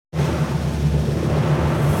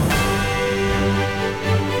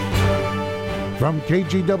From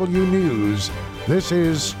KGW News, this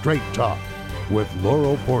is Straight Talk with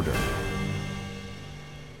Laurel Porter.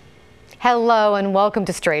 Hello and welcome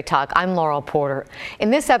to Straight Talk. I'm Laurel Porter. In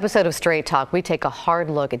this episode of Straight Talk, we take a hard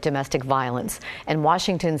look at domestic violence and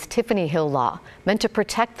Washington's Tiffany Hill law, meant to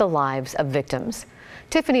protect the lives of victims.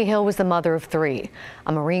 Tiffany Hill was the mother of three,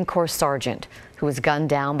 a Marine Corps sergeant who was gunned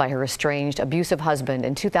down by her estranged, abusive husband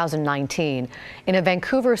in 2019 in a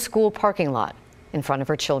Vancouver school parking lot in front of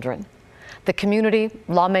her children. The community,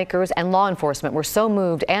 lawmakers, and law enforcement were so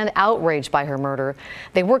moved and outraged by her murder,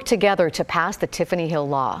 they worked together to pass the Tiffany Hill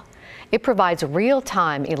law. It provides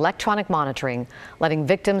real-time electronic monitoring, letting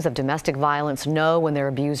victims of domestic violence know when their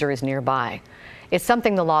abuser is nearby. It's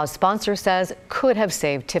something the law's sponsor says could have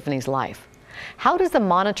saved Tiffany's life. How does the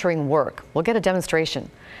monitoring work? We'll get a demonstration.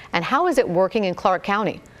 And how is it working in Clark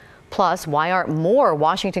County? Plus, why aren't more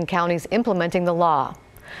Washington counties implementing the law?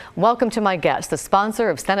 Welcome to my guest, the sponsor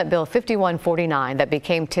of Senate Bill 5149 that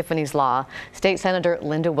became Tiffany's law, State Senator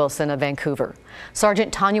Linda Wilson of Vancouver.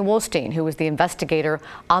 Sergeant Tanya Wolstein, who was the investigator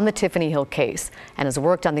on the Tiffany Hill case and has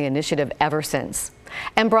worked on the initiative ever since.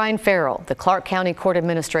 And Brian Farrell, the Clark County Court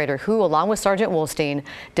Administrator, who, along with Sergeant Wolstein,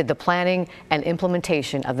 did the planning and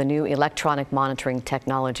implementation of the new electronic monitoring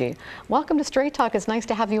technology. Welcome to Straight Talk. It's nice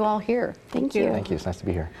to have you all here. Thank you. Thank you. It's nice to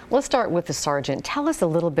be here. Let's start with the sergeant. Tell us a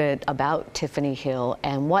little bit about Tiffany Hill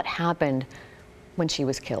and what happened when she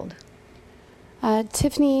was killed.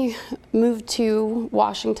 Tiffany moved to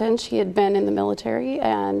Washington. She had been in the military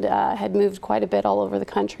and had moved quite a bit all over the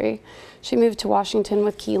country. She moved to Washington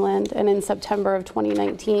with Keeland, and in September of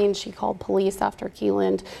 2019, she called police after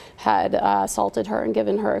Keeland had assaulted her and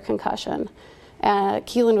given her a concussion.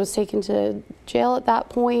 Keeland was taken to jail at that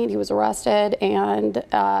point. He was arrested, and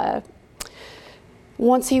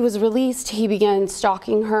once he was released, he began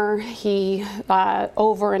stalking her. He,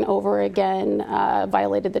 over and over again,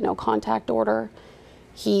 violated the no contact order.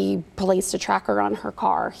 He placed a tracker on her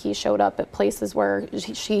car. He showed up at places where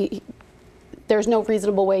there's no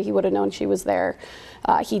reasonable way he would have known she was there.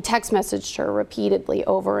 He text messaged her repeatedly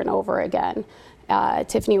over and over again.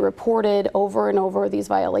 Tiffany reported over and over these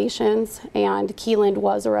violations, and Keeland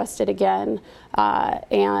was arrested again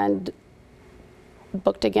and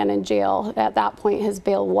booked again in jail. At that point, his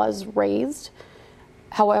bail was raised.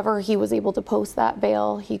 However, he was able to post that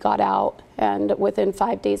bail. He got out, and within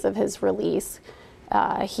 5 days of his release,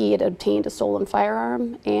 he had obtained a stolen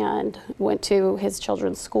firearm and went to his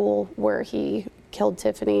children's school, where he killed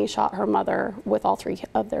Tiffany, shot her mother with all three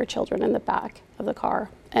of their children in the back of the car,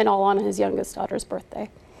 and all on his youngest daughter's birthday.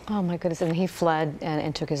 Oh my goodness, and he fled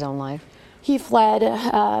and took his own life? He fled,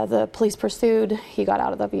 the police pursued, he got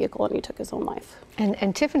out of the vehicle, and he took his own life.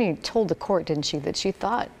 And Tiffany told the court, didn't she, that she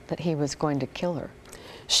thought that he was going to kill her?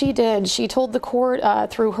 She did. She told the court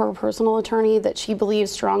through her personal attorney that she believed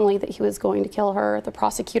strongly that he was going to kill her. The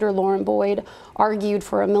prosecutor, Lauren Boyd, argued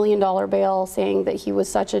for $1 million bail, saying that he was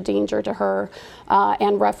such a danger to her,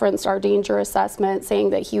 and referenced our danger assessment, saying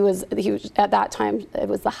that he was at that time, it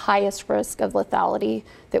was the highest risk of lethality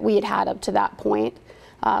that we had had up to that point.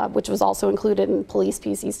 Which was also included in police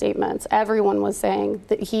PC statements. Everyone was saying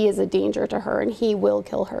that he is a danger to her and he will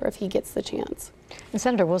kill her if he gets the chance. And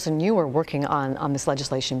Senator Wilson, you were working on this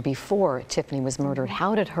legislation before Tiffany was murdered.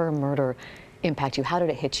 How did her murder impact you? How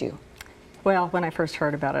did it hit you? Well, when I first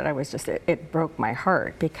heard about it, I was just, it broke my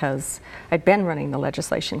heart, because I'd been running the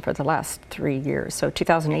legislation for the last 3 years. So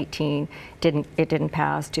 2018 it didn't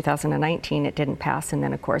pass, 2019 it didn't pass, and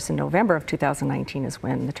then of course in November of 2019 is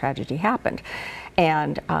when the tragedy happened.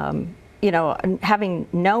 And you know,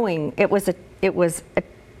 knowing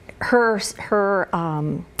her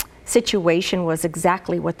situation was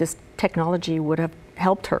exactly what this technology would have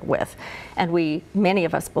helped her with. And many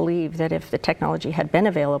of us believe that if the technology had been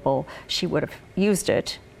available, she would have used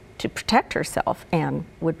it to protect herself and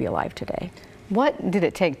would be alive today. What did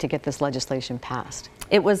it take to get this legislation passed?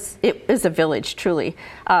 It was a village, truly.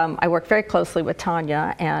 I worked very closely with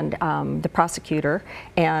Tanya and the prosecutor,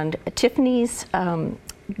 and Tiffany's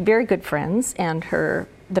very good friends and her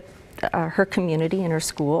community and her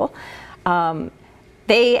school.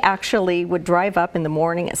 They actually would drive up in the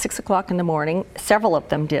morning at 6 o'clock in the morning, several of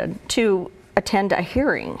them did, to attend a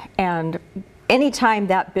hearing. And anytime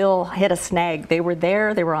that bill hit a snag, they were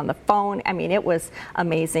there, they were on the phone. I mean, it was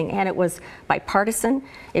amazing. And it was bipartisan,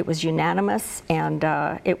 it was unanimous, and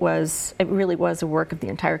it really was a work of the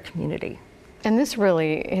entire community. And this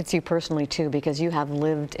really hits you personally too, because you have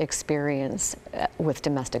lived experience with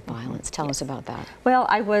domestic violence. Tell us about that. Well,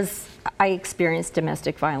 I experienced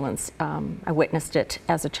domestic violence. I witnessed it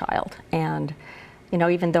as a child, and you know,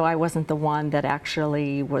 even though I wasn't the one that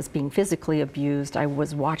actually was being physically abused, I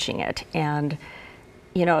was watching it, and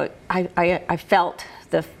you know, I felt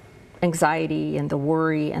the anxiety and the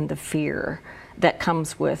worry and the fear that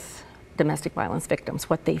comes with domestic violence victims,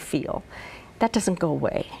 what they feel. That doesn't go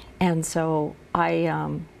away. And so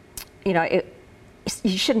you know,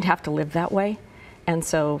 you shouldn't have to live that way. And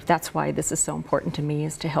so that's why this is so important to me,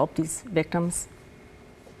 is to help these victims,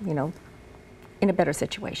 you know, in a better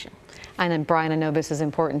situation. And then, Brian, I know this is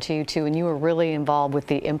important to you too, and you were really involved with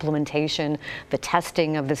the implementation, the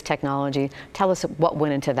testing of this technology. Tell us what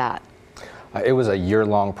went into that. It was a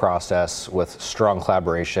year-long process with strong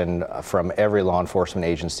collaboration from every law enforcement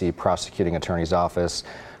agency, prosecuting attorney's office,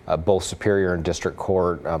 both Superior and District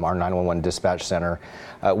Court, our 911 dispatch center.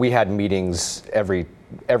 We had meetings every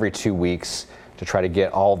 2 weeks to try to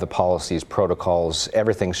get all of the policies, protocols,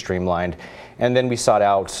 everything streamlined. And then we sought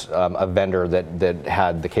out a vendor that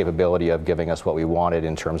had the capability of giving us what we wanted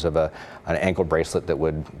in terms of an ankle bracelet that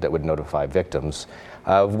would notify victims.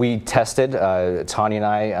 We tested. Tanya and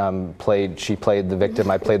I played. She played the victim.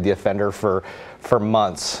 I played the offender for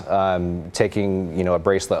months, taking a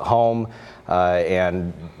bracelet home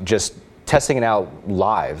and just testing it out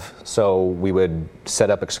live. So we would set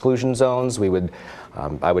up exclusion zones.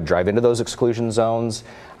 I would drive into those exclusion zones.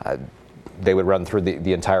 They would run through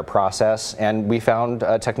the entire process, and we found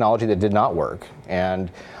technology that did not work. And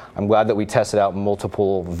I'm glad that we tested out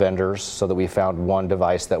multiple vendors so that we found one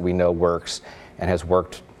device that we know works and has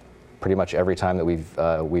worked pretty much every time that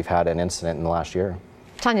we've had an incident in the last year.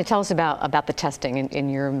 Tanya, tell us about the testing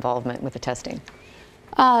and your involvement with the testing.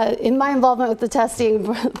 In my involvement with the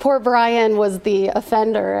testing, poor Brian was the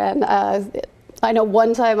offender, and I know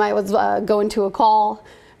one time I was going to a call,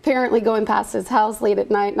 apparently going past his house late at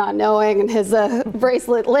night, not knowing, and his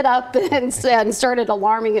bracelet lit up and started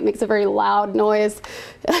alarming. It makes a very loud noise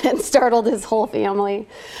and startled his whole family.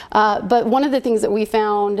 But one of the things that we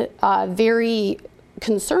found very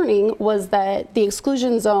concerning was that the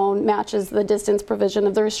exclusion zone matches the distance provision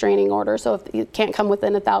of the restraining order, so if you can't come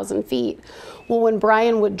within 1,000 feet. Well, when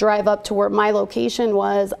Brian would drive up to where my location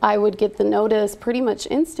was, I would get the notice pretty much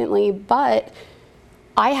instantly, but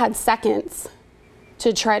I had seconds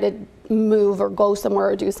to try to move or go somewhere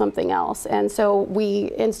or do something else. And so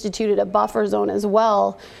we instituted a buffer zone as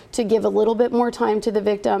well to give a little bit more time to the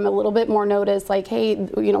victim, a little bit more notice, like, hey,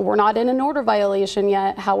 we're not in an order violation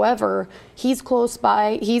yet. However, he's close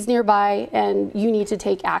by, he's nearby, and you need to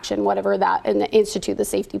take action, whatever that, and institute the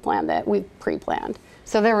safety plan that we've pre-planned.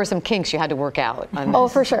 So there were some kinks you had to work out on this. Oh,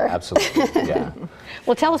 for sure. Absolutely, yeah.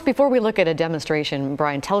 Well, tell us, before we look at a demonstration,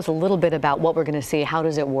 Brian, tell us a little bit about what we're going to see. How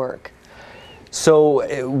does it work?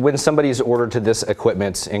 So when somebody's ordered to this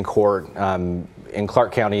equipment in court, in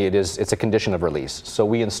Clark County, it's a condition of release. So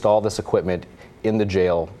we install this equipment in the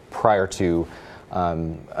jail prior to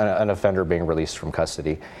an offender being released from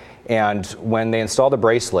custody. And when they install the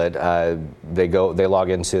bracelet, they log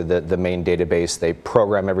into the main database. They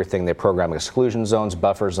program everything. They program exclusion zones,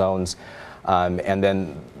 buffer zones, and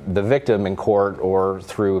then the victim in court or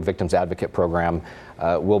through a victim's advocate program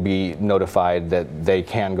will be notified that they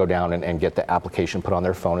can go down and get the application put on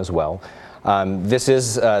their phone as well. This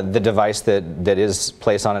is the device that is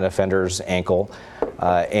placed on an offender's ankle,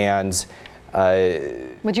 and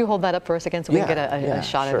would you hold that up for us again so we can get a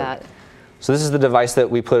shot sure. of that? So this is the device that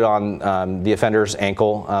we put on the offender's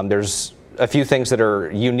ankle. There's a few things that are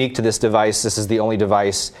unique to this device. This is the only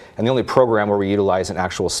device and the only program where we utilize an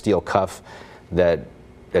actual steel cuff that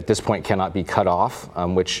at this point cannot be cut off,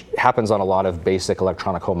 which happens on a lot of basic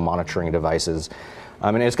electronic home monitoring devices.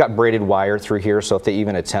 And it's got braided wire through here, so if they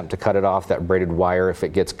even attempt to cut it off, that braided wire, if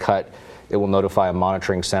it gets cut, it will notify a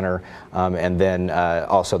monitoring center, and then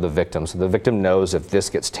also the victim. So the victim knows if this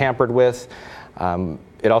gets tampered with.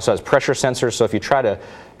 It also has pressure sensors, so if you try to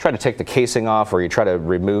take the casing off or you try to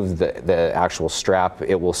remove the actual strap,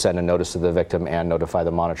 it will send a notice to the victim and notify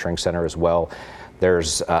the monitoring center as well.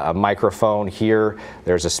 There's a microphone here,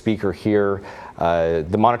 there's a speaker here.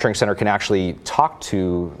 The monitoring center can actually talk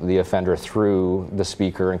to the offender through the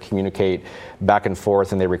speaker and communicate back and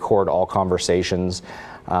forth, and they record all conversations.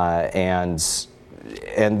 And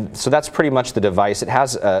so that's pretty much the device. It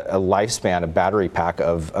has a lifespan, a battery pack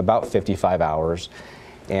of about 55 hours.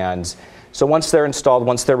 And so once they're installed,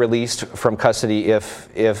 once they're released from custody,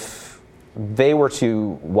 if they were to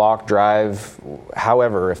walk, drive,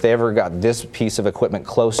 however, if they ever got this piece of equipment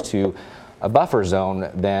close to a buffer zone,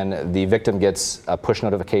 then the victim gets a push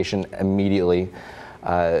notification immediately.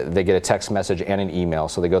 They get a text message and an email,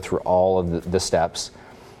 so they go through all of the steps.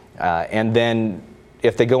 And then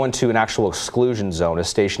if they go into an actual exclusion zone, a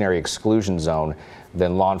stationary exclusion zone,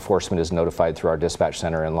 then law enforcement is notified through our dispatch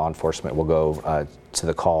center, and law enforcement will go to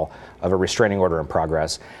the call of a restraining order in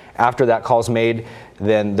progress. After that call is made,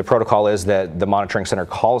 then the protocol is that the monitoring center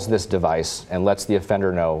calls this device and lets the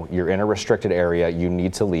offender know you're in a restricted area, you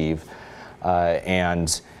need to leave,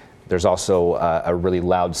 and there's also a really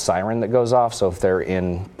loud siren that goes off, so if they're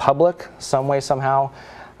in public some way, somehow,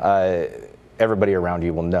 everybody around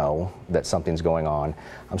you will know that something's going on.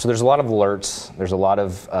 So there's a lot of alerts, there's a lot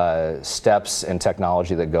of steps and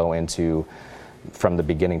technology that go into from the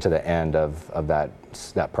beginning to the end of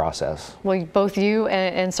that process. Well, both you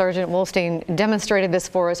and Sergeant Wolstein demonstrated this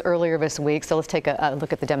for us earlier this week, so let's take a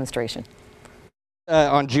look at the demonstration.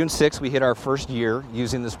 On June 6th, we hit our first year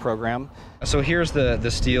using this program. So here's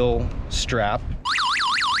the steel strap.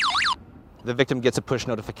 The victim gets a push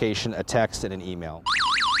notification, a text, and an email.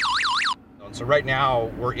 So right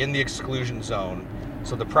now, we're in the exclusion zone.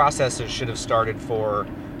 So the processes should have started for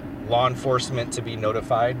law enforcement to be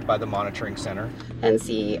notified by the monitoring center. And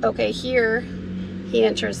see, okay, here he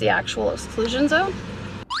enters the actual exclusion zone.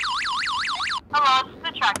 Hello, this is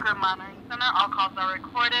the Track Room Monitoring Center. All calls are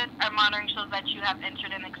recorded. Our monitoring shows that you have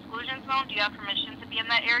entered an exclusion zone. Do you have permission to be in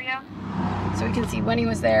that area? So we can see when he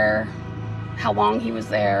was there, how long he was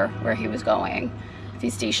there, where he was going, if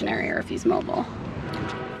he's stationary or if he's mobile.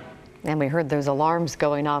 And we heard those alarms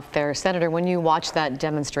going off there. Senator, when you watched that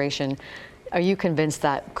demonstration, are you convinced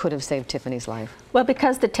that could have saved Tiffany's life? Well,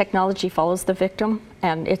 because the technology follows the victim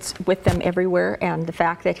and it's with them everywhere, and the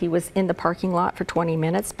fact that he was in the parking lot for 20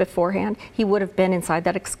 minutes beforehand, he would have been inside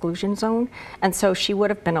that exclusion zone, and so she would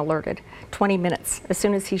have been alerted 20 minutes as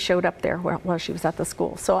soon as he showed up there while she was at the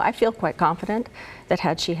school. So I feel quite confident that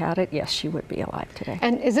had she had it, yes, she would be alive today.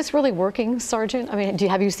 And is this really working, Sergeant? I mean,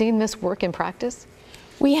 have you seen this work in practice?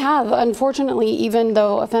 We have. Unfortunately, even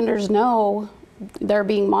though offenders know they're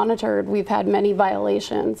being monitored, we've had many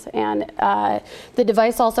violations. And the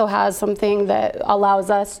device also has something that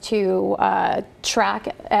allows us to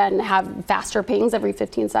track and have faster pings every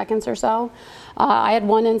 15 seconds or so. I had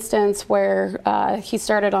one instance where he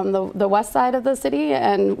started on the west side of the city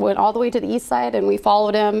and went all the way to the east side, and we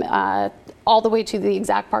followed him all the way to the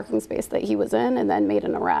exact parking space that he was in and then made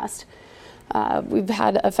an arrest. We've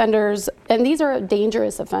had offenders, and these are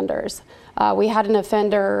dangerous offenders. We had an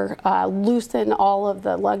offender loosen all of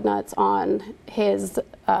the lug nuts on his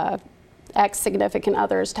ex-significant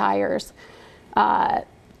other's tires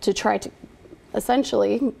to try to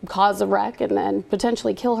essentially cause a wreck and then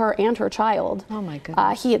potentially kill her and her child. Oh my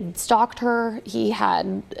goodness. He had stalked her. He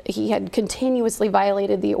had continuously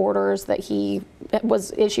violated the orders that he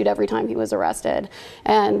was issued every time he was arrested.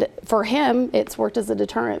 And for him, it's worked as a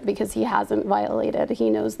deterrent because he hasn't violated. He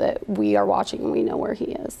knows that we are watching and we know where he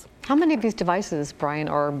is. How many of these devices, Brian,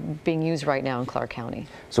 are being used right now in Clark County?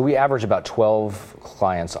 So we average about 12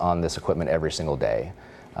 clients on this equipment every single day.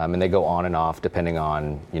 And they go on and off depending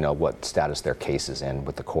on, what status their case is in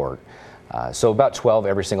with the court. So about 12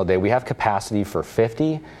 every single day. We have capacity for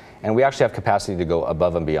 50, and we actually have capacity to go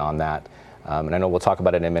above and beyond that. And I know we'll talk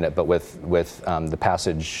about it in a minute, but with the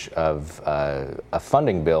passage of a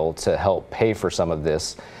funding bill to help pay for some of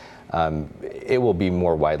this, it will be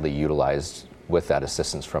more widely utilized with that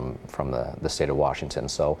assistance from the state of Washington.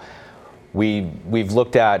 So we've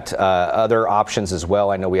looked at other options as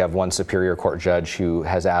well. I know we have one Superior Court judge who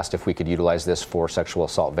has asked if we could utilize this for sexual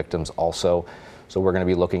assault victims also. So we're going to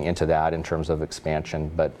be looking into that in terms of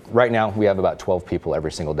expansion. But right now we have about 12 people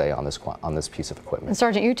every single day on this piece of equipment. And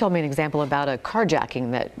Sergeant, you told me an example about a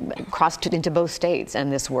carjacking that crossed into both states,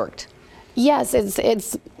 and this worked. Yes,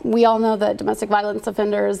 we all know that domestic violence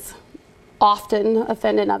offenders often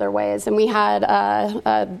offend in other ways. And we had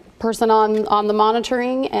a person on the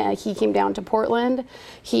monitoring, and he came down to Portland.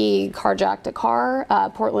 He carjacked a car.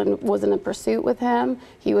 Portland was in a pursuit with him.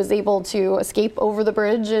 He was able to escape over the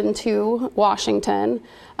bridge into Washington.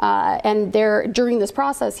 And during this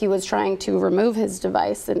process, he was trying to remove his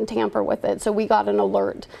device and tamper with it. So we got an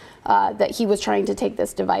alert that he was trying to take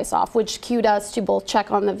this device off, which cued us to both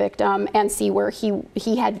check on the victim and see where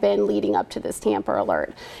he had been leading up to this tamper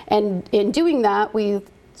alert. And in doing that, we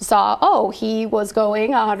saw, he was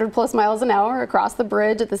going 100 plus miles an hour across the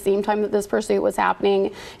bridge at the same time that this pursuit was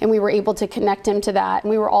happening, and we were able to connect him to that. And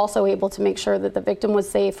we were also able to make sure that the victim was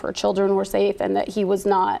safe, her children were safe, and that he was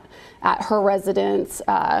not at her residence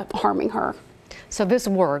harming her. So this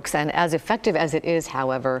works, and as effective as it is,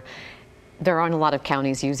 however, There aren't a lot of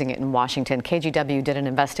counties using it in Washington. KGW did an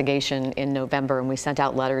investigation in November, and we sent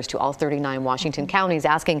out letters to all 39 Washington counties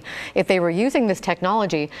asking if they were using this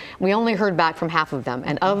technology. We only heard back from half of them,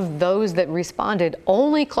 and of those that responded,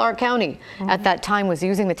 only Clark County at that time was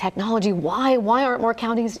using the technology. Why aren't more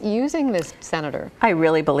counties using this, Senator? I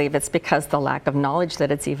really believe it's because the lack of knowledge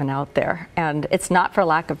that it's even out there, and it's not for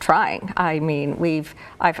lack of trying. I mean,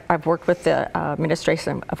 I've worked with the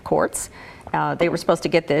administration of courts. They were supposed to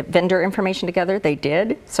get the vendor information together. They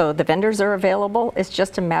did. So the vendors are available. It's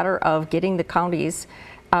just a matter of getting the counties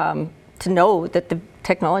to know that the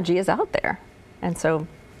technology is out there. And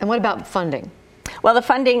what about funding? Well, the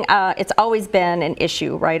funding, it's always been an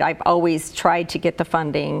issue, right? I've always tried to get the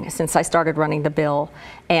funding since I started running the bill.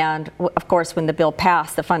 And of course, when the bill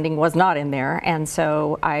passed, the funding was not in there. And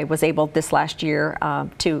so I was able this last year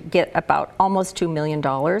to get about almost $2 million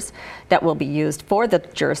that will be used for the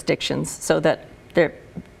jurisdictions so that their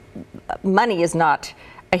money is not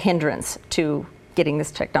a hindrance to getting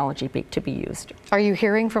this technology to be used. Are you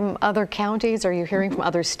hearing from other counties? Are you hearing from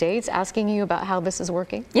other states asking you about how this is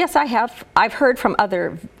working? Yes, I have. I've heard from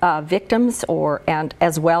other victims and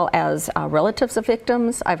as well as relatives of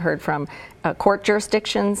victims. I've heard from court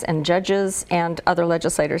jurisdictions and judges and other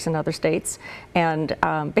legislators in other states. And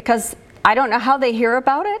because I don't know how they hear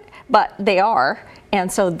about it, but they are. And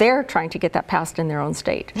so they're trying to get that passed in their own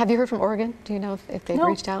state. Have you heard from Oregon? Do you know if they've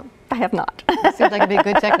reached out? I have not. It seems like it'd be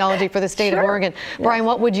good technology for the state Sure. of Oregon. Yes. Brian,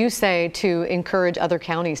 what would you say to encourage other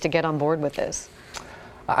counties to get on board with this?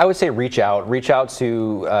 I would say reach out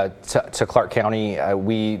to Clark County.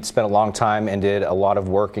 We spent a long time and did a lot of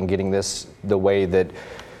work in getting this the way that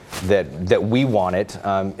we want it.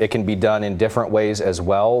 It can be done in different ways as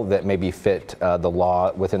well that maybe fit the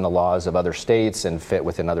law within the laws of other states and fit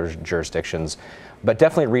within other jurisdictions. But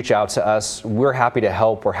definitely reach out to us. We're happy to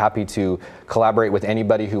help. We're happy to collaborate with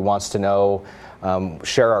anybody who wants to know,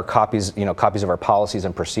 share our copies of our policies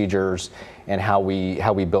and procedures and how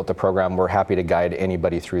we built the program. We're happy to guide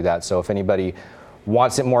anybody through that. So if anybody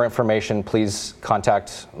wants more information, please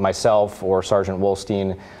contact myself or Sergeant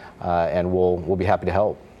Wolstein, and we'll be happy to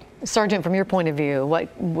help. Sergeant, from your point of view,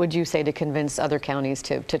 what would you say to convince other counties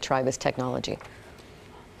to try this technology?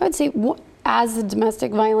 I would say, as a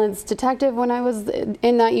domestic violence detective when I was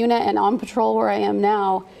in that unit and on patrol where I am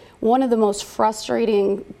now, one of the most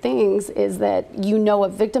frustrating things is that you know a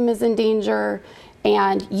victim is in danger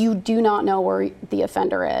and you do not know where the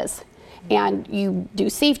offender is. And you do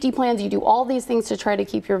safety plans, you do all these things to try to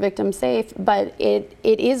keep your victim safe, but it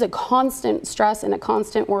is a constant stress and a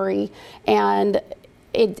constant worry. And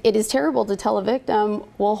it is terrible to tell a victim,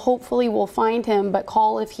 well, hopefully we'll find him, but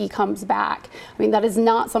call if he comes back. I mean, that is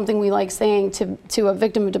not something we like saying to a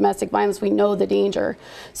victim of domestic violence. We know the danger.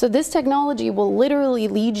 So this technology will literally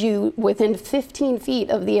lead you within 15 feet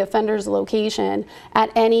of the offender's location at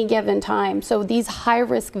any given time. So these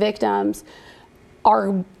high-risk victims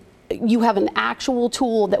you have an actual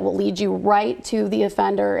tool that will lead you right to the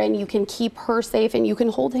offender, and you can keep her safe and you can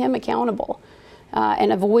hold him accountable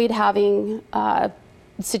and avoid having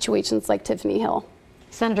situations like Tiffany Hill.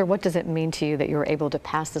 Senator, what does it mean to you that you were able to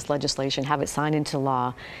pass this legislation, have it signed into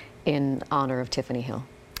law in honor of Tiffany Hill?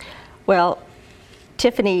 Well,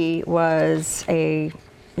 Tiffany was a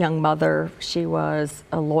young mother. She was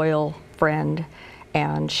a loyal friend,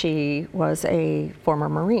 and she was a former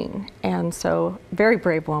Marine, and so very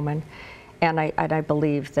brave woman. And I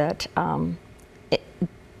believe that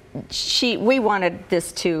we wanted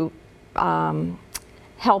this to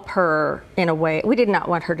help her in a way. We did not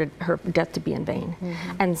want her death to be in vain.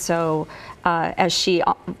 Mm-hmm. And so as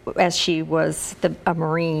she was a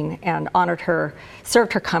Marine and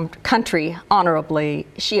served her country honorably,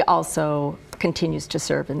 she also continues to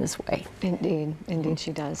serve in this way. Indeed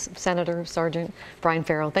she does. Senator, Sergeant Brian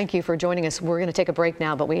Farrell, thank you for joining us. We're going to take a break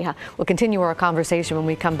now, but we'll continue our conversation when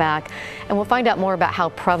we come back, and we'll find out more about how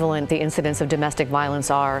prevalent the incidents of domestic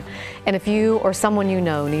violence are. And if you or someone you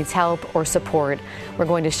know needs help or support, we're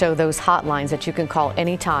going to show those hotlines that you can call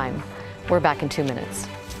anytime. We're back in 2 minutes.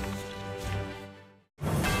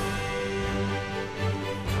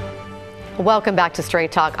 Welcome back to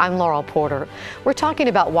Straight Talk. I'm Laurel Porter. We're talking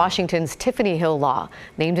about Washington's Tiffany Hill law,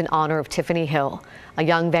 named in honor of Tiffany Hill, a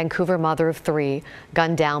young Vancouver mother of 3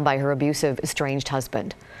 gunned down by her abusive, estranged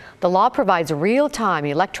husband. The law provides real-time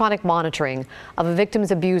electronic monitoring of a victim's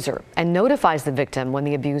abuser and notifies the victim when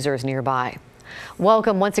the abuser is nearby.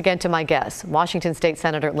 Welcome once again to my guests, Washington State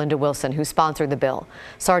Senator Linda Wilson, who sponsored the bill,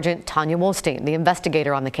 Sergeant Tanya Wolstein, the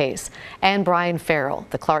investigator on the case, and Brian Farrell,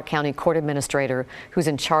 the Clark County Court Administrator, who's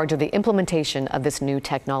in charge of the implementation of this new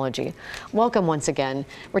technology. Welcome once again.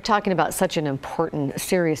 We're talking about such an important,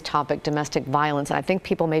 serious topic, domestic violence, and I think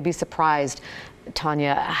people may be surprised,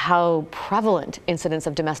 Tanya, how prevalent incidents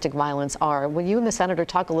of domestic violence are. Will you and the Senator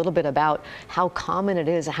talk a little bit about how common it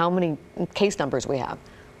is, how many case numbers we have?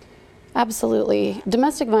 Absolutely.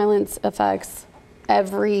 Domestic violence affects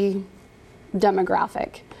every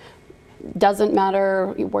demographic. Doesn't matter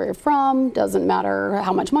where you're from, doesn't matter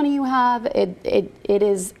how much money you have, it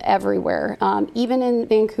is everywhere. Even in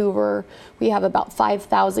Vancouver, we have about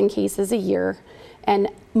 5,000 cases a year, and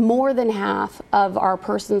more than half of our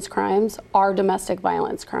persons crimes are domestic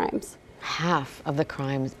violence crimes. Half of the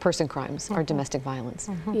crimes, person crimes, are domestic violence.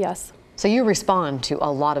 Yes. So you respond to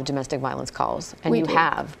a lot of domestic violence calls, and you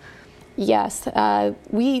have. Yes.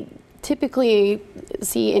 We typically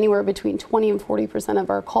see anywhere between 20 and 40% of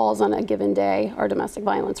our calls on a given day are domestic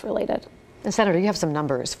violence related. And Senator, you have some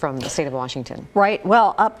numbers from the state of Washington. Right.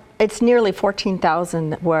 Well, it's nearly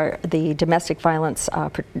 14,000 where the domestic violence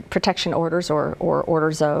protection orders or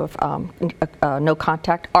orders of no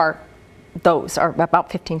contact are about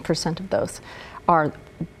 15% of those are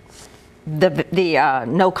the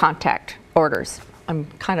no contact orders. I'm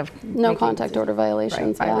kind of no contact order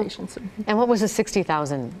violations. Right, violations. And what was the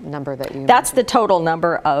 60,000 number that you That's mentioned? the total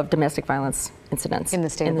number of domestic violence incidents in the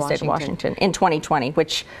state of Washington in 2020,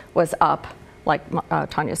 which was up, like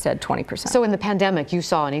Tanya said, 20%. So in the pandemic, you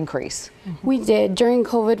saw an increase. We did. During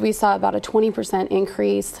COVID, we saw about a 20%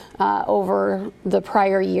 increase over the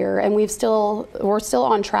prior year, and we're still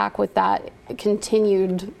on track with that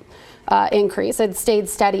continued increase. It stayed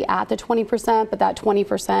steady at the 20%, but that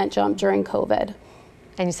 20% jumped during COVID.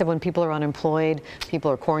 And you said when people are unemployed,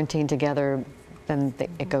 people are quarantined together, then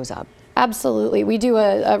it goes up. Absolutely. We do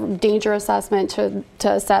a danger assessment to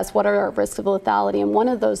assess what are our risks of lethality, and one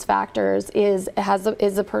of those factors is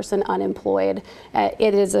a person unemployed.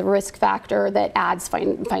 It is a risk factor that adds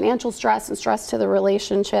financial stress and stress to the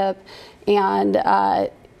relationship, and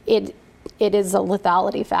it is a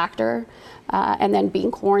lethality factor. And then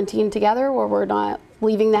being quarantined together where we're not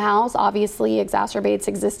leaving the house obviously exacerbates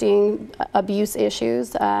existing abuse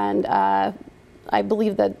issues, and I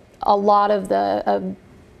believe that a lot of the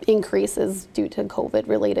increase is due to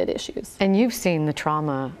COVID-related issues. And you've seen the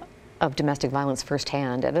trauma of domestic violence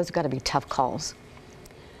firsthand, and those have got to be tough calls.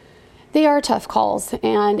 They are tough calls,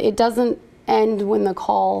 and it doesn't end when the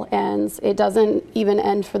call ends. It doesn't even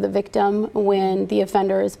end for the victim when the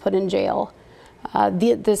offender is put in jail.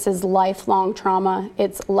 This is lifelong trauma.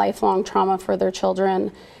 It's lifelong trauma for their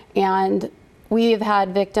children. And we've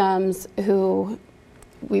had victims who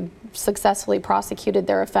we've successfully prosecuted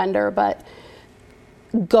their offender, but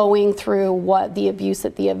going through what the abuse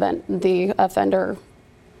that the offender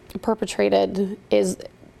perpetrated is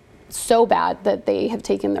so bad that they have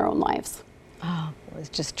taken their own lives. Oh, it's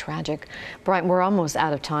just tragic. Brian, we're almost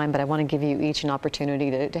out of time, but I want to give you each an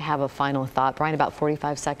opportunity to have a final thought. Brian, about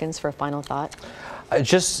 45 seconds for a final thought. I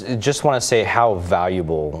just want to say how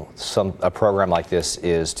valuable a program like this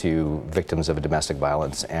is to victims of domestic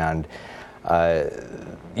violence. And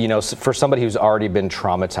you know, for somebody who's already been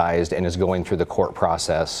traumatized and is going through the court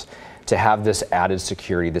process, to have this added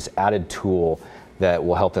security, this added tool that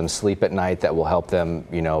will help them sleep at night, that will help them,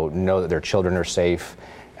 know that their children are safe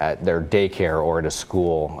at their daycare or at a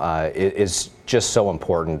school, is just so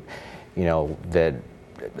important, that,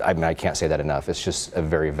 I can't say that enough. It's just a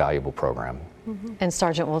very valuable program. Mm-hmm. And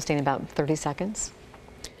Sergeant Wolstein, about 30 seconds.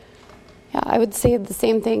 Yeah, I would say the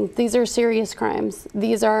same thing. These are serious crimes.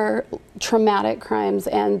 These are traumatic crimes,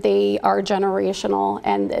 and they are generational,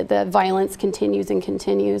 and the violence continues and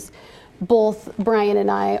continues. Both Brian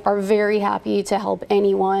and I are very happy to help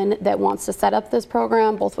anyone that wants to set up this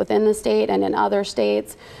program, both within the state and in other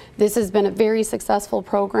states. This has been a very successful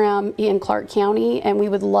program in Clark County, and we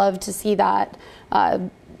would love to see that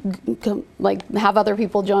have other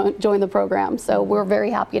people join the program. So we're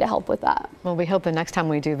very happy to help with that. Well, we hope the next time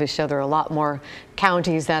we do this show, there are a lot more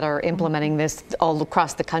counties that are implementing this all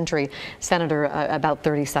across the country. Senator, about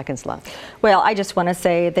 30 seconds left. Well, I just want to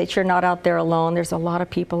say that you're not out there alone. There's a lot of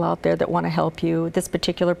people out there that want to help you. This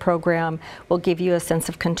particular program will give you a sense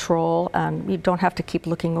of control, and you don't have to keep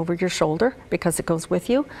looking over your shoulder because it goes with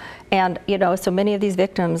you. And, so many of these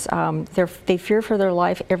victims, they fear for their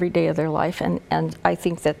life every day of their life, and I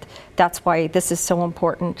think that's why this is so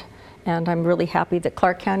important. And I'm really happy that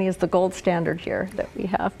Clark County is the gold standard here that we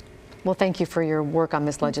have. Well, thank you for your work on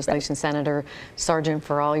this legislation, Senator Sargent,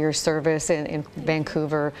 for all your service in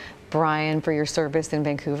Vancouver. Brian, for your service in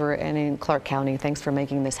Vancouver and in Clark County. Thanks for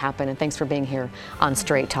making this happen, and thanks for being here on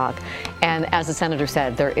Straight Talk. And as the Senator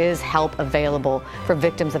said, there is help available for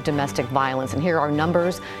victims of domestic violence. And here are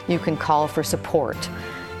numbers you can call for support.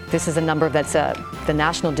 This is a number that's the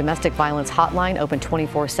National Domestic Violence Hotline, open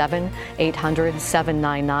 24/7,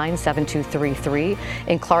 800-799-7233.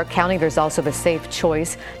 In Clark County, there's also the Safe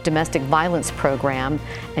Choice Domestic Violence Program,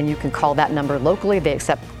 and you can call that number locally. They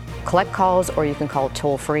accept collect calls, or you can call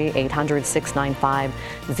toll-free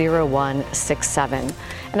 800-695-0167.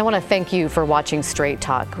 And I want to thank you for watching Straight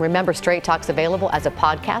Talk. Remember, Straight Talk's available as a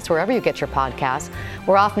podcast wherever you get your podcasts.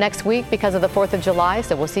 We're off next week because of the 4th of July,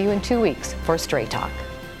 so we'll see you in 2 weeks for Straight Talk.